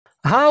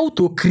How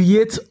to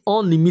create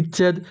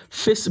unlimited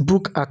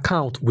Facebook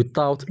account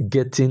without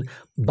getting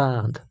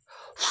banned.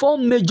 4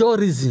 major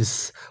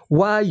reasons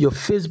why your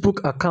Facebook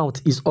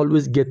account is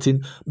always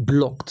getting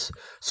blocked.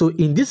 So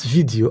in this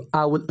video,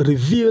 I will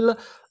reveal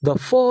the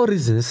 4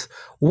 reasons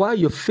why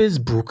your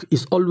Facebook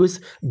is always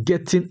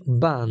getting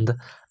banned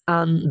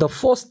and the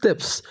 4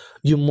 steps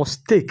you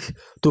must take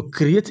to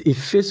create a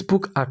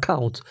Facebook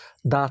account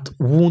that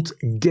won't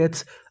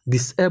get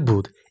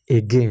disabled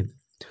again.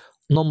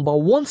 Number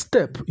 1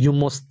 step you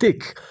must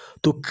take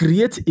to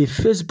create a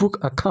Facebook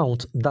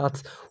account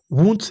that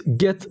won't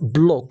get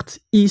blocked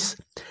is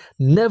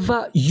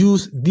never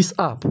use this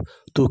app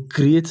to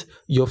create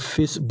your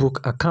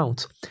Facebook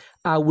account.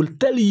 I will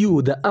tell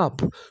you the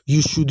app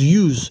you should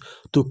use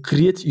to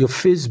create your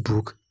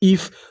Facebook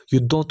if you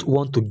don't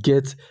want to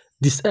get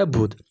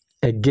disabled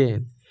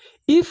again.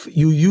 If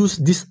you use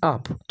this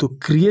app to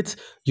create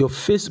your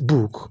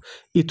Facebook,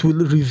 it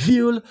will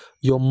reveal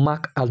your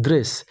MAC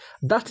address.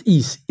 That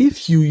is,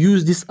 if you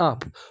use this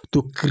app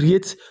to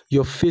create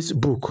your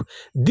Facebook,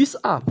 this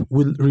app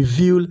will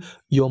reveal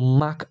your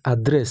MAC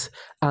address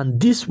and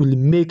this will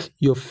make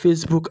your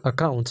Facebook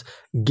account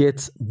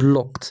get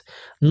blocked.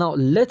 Now,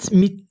 let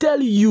me tell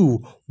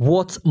you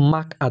what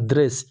MAC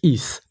address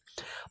is.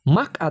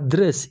 MAC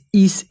address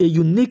is a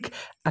unique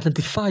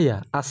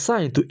identifier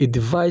assigned to a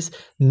device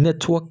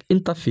network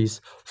interface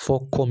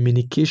for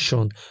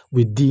communication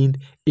within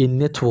a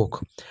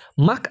network.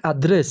 MAC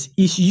address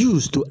is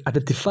used to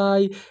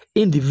identify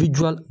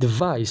individual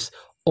device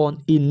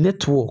on a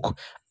network,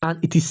 and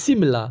it is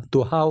similar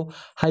to how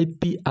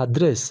IP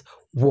address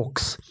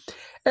works.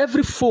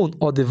 Every phone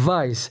or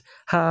device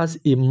has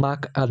a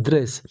MAC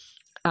address,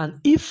 and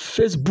if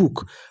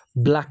Facebook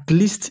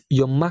blacklists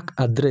your MAC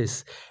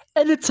address,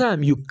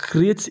 anytime you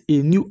create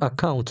a new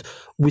account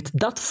with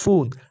that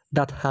phone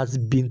that has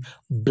been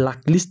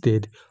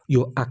blacklisted,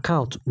 your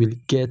account will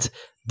get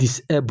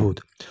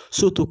disabled.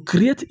 So to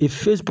create a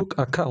Facebook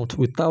account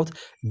without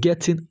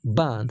getting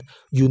banned,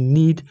 you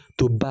need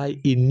to buy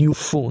a new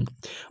phone.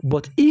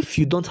 But if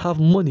you don't have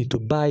money to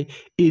buy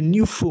a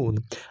new phone,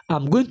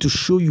 I'm going to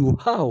show you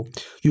how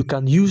you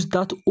can use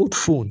that old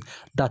phone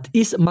that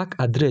its MAC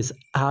address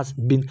has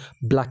been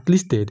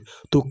blacklisted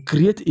to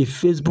create a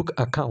Facebook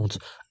account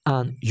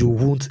and you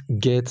won't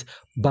get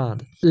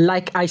banned.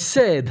 Like I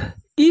said,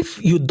 if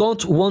you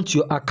don't want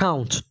your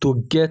account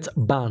to get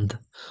banned,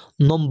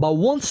 number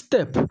 1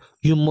 step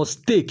you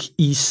must take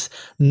is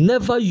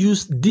never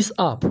use this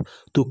app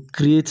to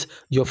create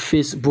your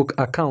Facebook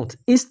account.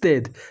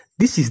 Instead,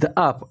 this is the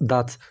app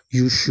that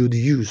you should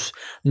use.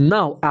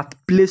 Now at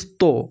Play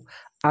Store,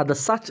 at the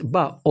search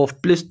bar of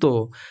Play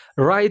Store,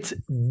 write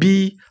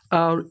BRAVE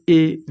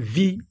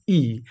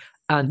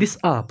and this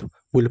app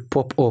will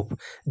pop up.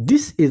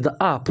 This is the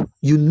app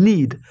you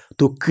need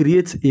to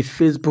create a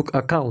Facebook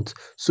account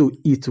so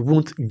it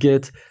won't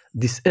get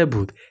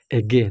disabled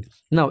again.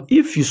 Now,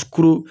 if you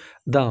scroll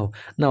down,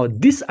 now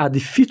these are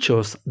the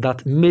features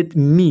that made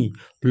me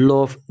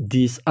love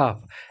this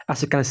app.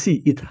 As you can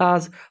see, it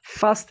has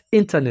fast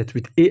internet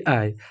with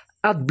AI,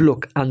 ad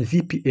block and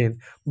VPN,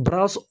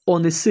 browse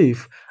on a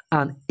safe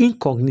and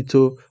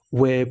incognito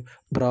web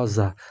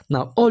browser.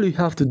 Now, all you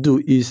have to do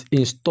is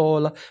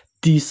install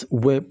this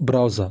web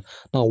browser.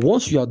 Now,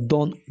 once you are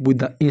done with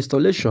the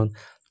installation,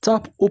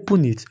 tap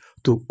open it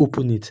to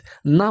open it.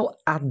 Now,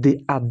 at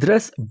the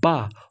address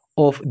bar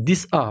of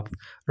this app,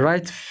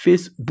 write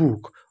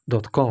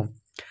facebook.com.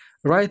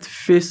 Write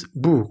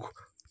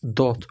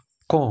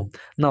facebook.com.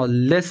 Now,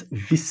 let's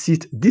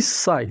visit this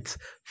site,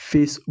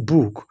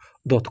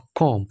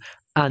 facebook.com,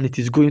 and it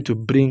is going to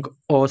bring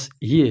us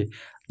here.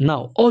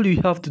 Now, all you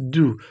have to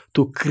do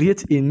to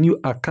create a new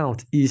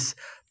account is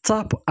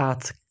tap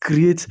at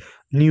create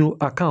new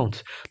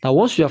account. Now,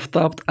 once you have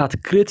tapped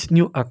at create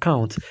new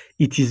account,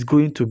 it is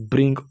going to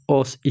bring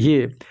us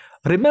here.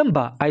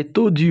 Remember, I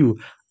told you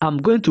I'm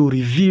going to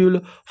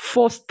reveal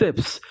 4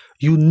 steps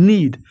you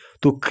need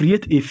to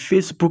create a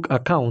Facebook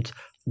account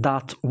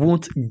that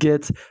won't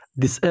get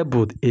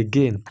disabled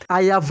again.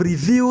 I have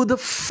revealed the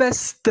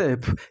first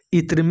step.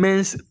 It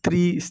remains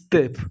 3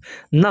 steps.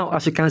 Now,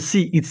 as you can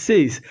see, it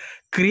says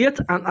create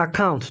an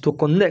account to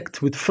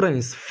connect with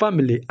friends,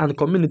 family, and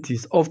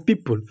communities of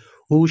people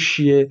who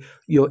share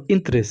your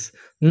interests.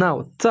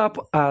 Now, tap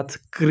at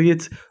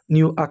create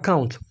new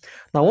account.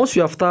 Now, once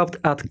you have tapped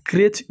at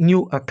create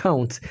new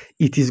account,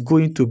 it is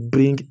going to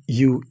bring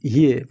you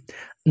here.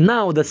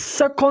 Now, the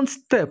second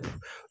step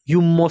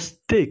you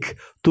must take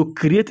to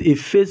create a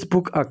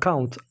Facebook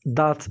account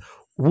that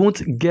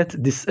won't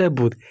get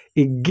disabled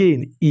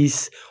again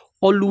is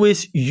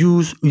always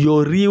use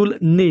your real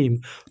name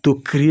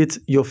to create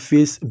your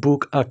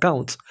Facebook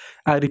account.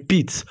 I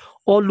repeat,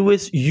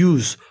 always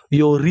use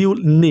your real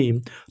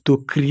name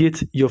to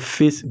create your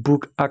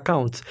Facebook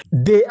account.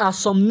 There are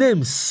some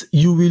names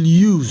you will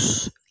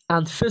use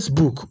and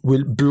Facebook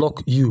will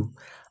block you.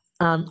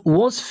 And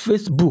once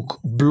Facebook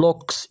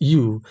blocks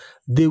you,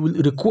 they will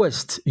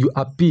request you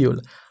appeal.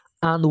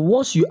 And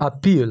once you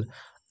appeal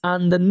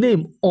and the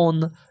name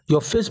on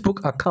your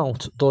Facebook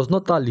account does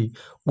not tally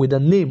with the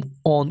name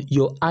on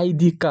your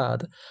ID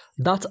card,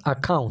 that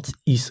account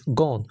is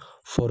gone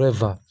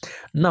forever.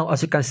 Now,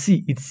 as you can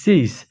see, it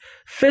says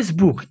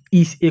Facebook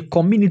is a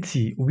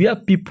community where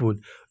people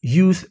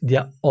use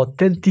their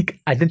authentic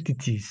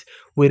identities.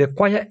 We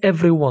require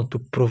everyone to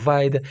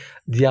provide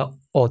their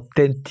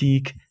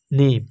authentic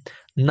name.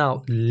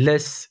 Now,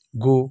 let's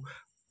go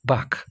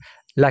back.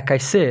 Like I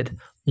said,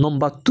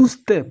 number 2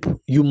 step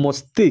you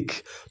must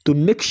take to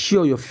make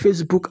sure your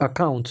Facebook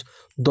account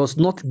does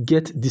not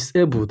get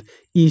disabled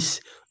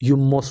is you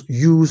must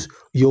use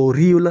your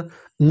real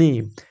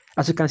name.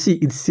 As you can see,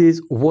 it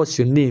says, what's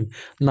your name?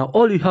 Now,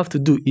 all you have to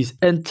do is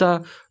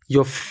enter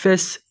your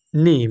first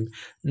name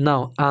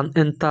now and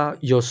enter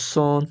your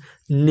son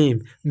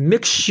name.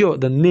 Make sure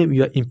the name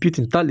you are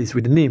inputting tallies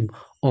with the name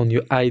on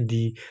your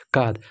ID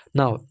card.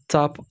 Now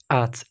tap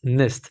at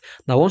next.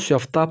 Now once you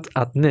have tapped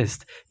at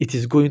next, it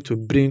is going to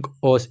bring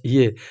us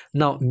here.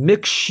 Now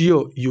make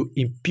sure you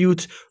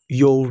input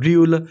your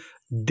real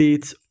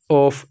date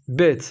of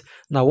birth.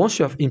 Now once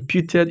you have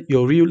imputed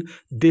your real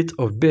date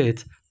of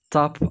birth,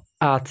 tap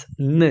at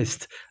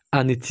next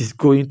and it is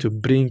going to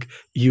bring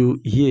you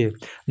here.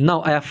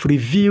 Now I have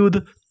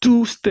revealed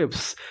 2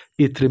 steps.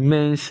 It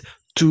remains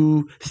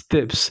 2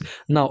 steps.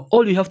 Now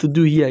all you have to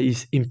do here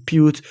is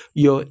impute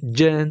your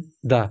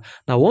gender.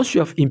 Now once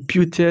you have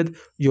imputed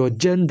your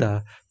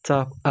gender,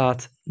 tap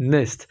at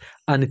next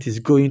and it is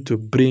going to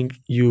bring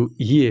you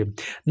here.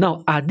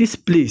 Now at this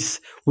place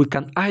we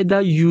can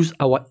either use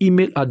our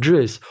email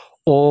address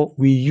or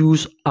we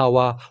use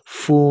our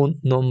phone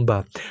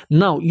number.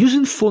 Now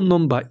using phone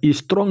number is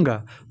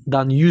stronger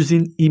than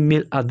using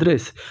email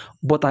address,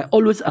 but I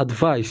always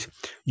advise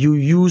you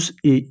use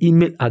a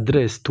email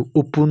address to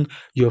open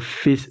your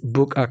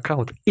Facebook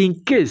account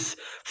in case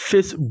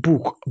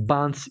Facebook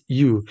bans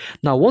you.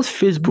 Now once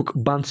Facebook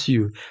bans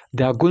you,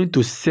 they are going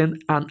to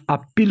send an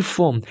appeal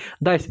form.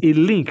 That is a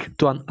link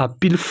to an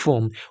appeal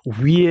form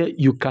where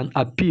you can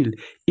appeal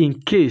in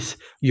case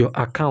your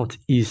account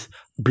is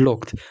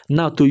blocked.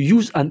 Now to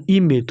use an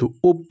email to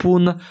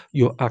open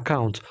your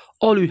account,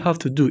 all you have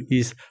to do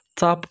is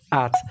tap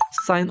at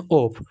sign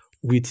up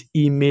with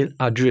email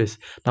address.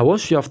 Now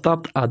once you have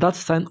tapped at that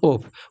sign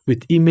up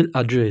with email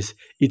address,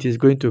 it is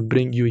going to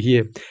bring you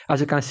here.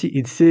 As you can see,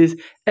 it says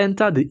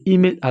enter the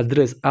email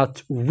address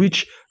at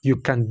which you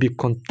can be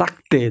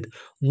contacted.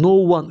 No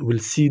one will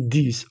see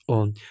this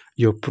on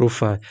your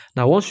profile.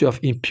 Now once you have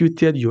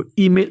imputed your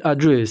email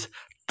address,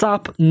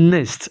 tap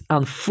next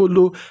and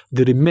follow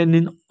the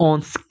remaining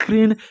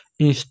on-screen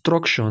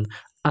instruction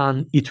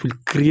and it will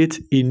create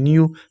a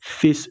new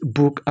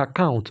Facebook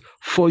account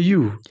for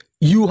you.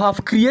 You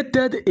have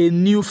created a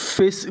new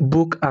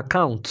Facebook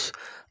account.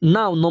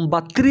 Now,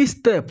 number 3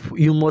 step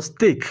you must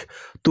take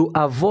to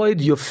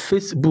avoid your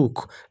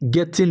Facebook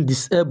getting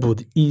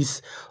disabled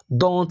is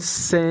don't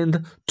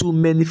send too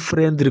many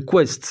friend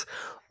requests.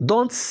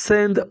 Don't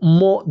send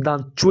more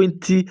than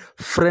 20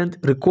 friend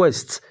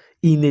requests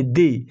in a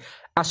day.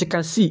 As you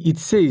can see, it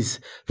says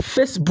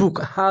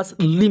Facebook has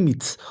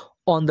limits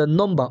on the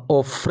number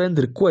of friend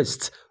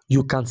requests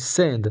you can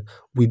send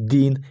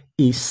within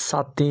a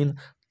certain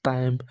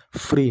time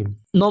frame.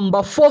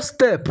 Number 4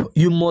 step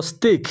you must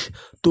take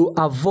to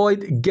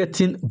avoid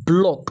getting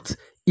blocked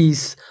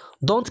is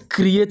don't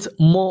create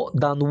more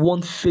than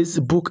 1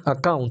 Facebook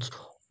account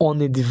on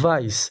a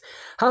device.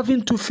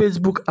 Having 2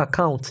 Facebook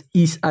accounts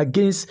is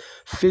against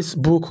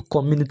Facebook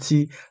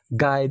community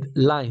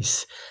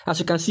guidelines. As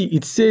you can see,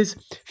 it says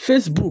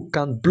Facebook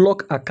can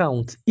block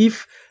accounts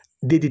if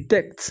they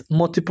detect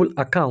multiple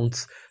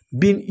accounts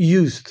being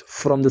used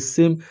from the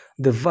same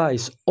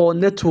device or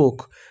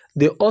network.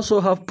 They also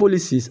have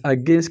policies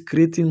against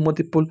creating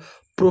multiple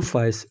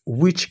profiles,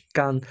 which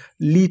can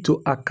lead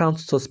to account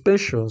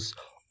suspensions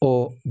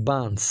or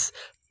bans.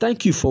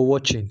 Thank you for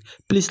watching.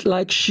 Please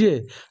like,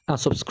 share, and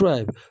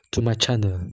subscribe to my channel.